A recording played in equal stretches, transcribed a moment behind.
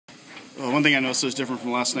Well, one thing I noticed was different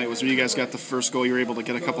from last night was when you guys got the first goal, you were able to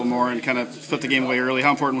get a couple more and kind of put the game away early.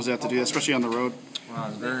 How important was that to do that, especially on the road? Well, it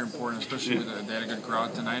was very important, especially with they had a good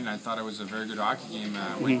crowd tonight, and I thought it was a very good hockey game.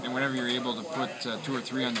 And whenever you're able to put 2 or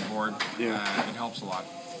 3 on the board, it helps a lot.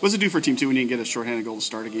 What does it do for Team 2 when you can get a shorthanded goal to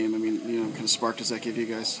start a game? I mean, what kind of spark does that give you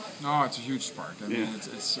guys? No, it's a huge spark. I mean,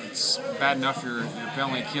 it's bad enough you're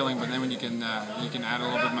penalty killing, but then when you can add a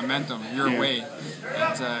little bit of momentum your way,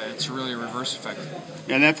 it's really a reverse effect.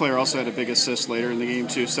 Yeah, and that player also had a big assist later in the game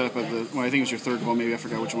too, set up at I think it was your third goal, maybe I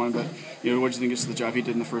forgot which one, but what did you think of the job he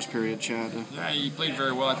did in the first period, Chad? Yeah, he played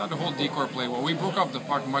very well. I thought the whole decor played well. We broke up the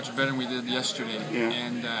puck much better than we did yesterday,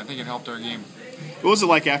 and I think it helped our game. What was it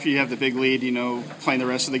like after you have the big lead, playing the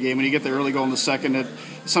rest of the game? When you get the early goal in the second,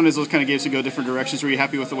 sometimes those kind of games can go different directions. Were you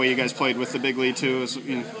happy with the way you guys played with the big lead, too?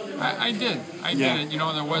 I did.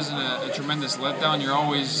 There wasn't a tremendous letdown. You're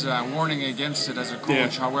always warning against it as a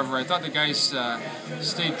coach. However, I thought the guys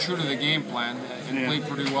stayed true to the game plan and played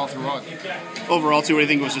pretty well throughout. Overall, too, what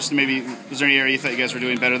do you think was there any area you thought you guys were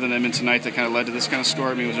doing better than them in tonight that kind of led to this kind of score?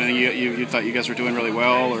 I mean, was there anything you thought you guys were doing really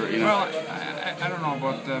well? Well, I don't know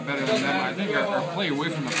about better than them. I think our play away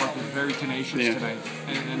from the puck was very tenacious tonight,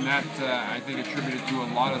 and that I think attributed to a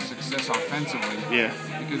lot of success offensively. Yeah,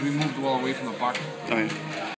 because we moved well away from the puck. Oh, yeah.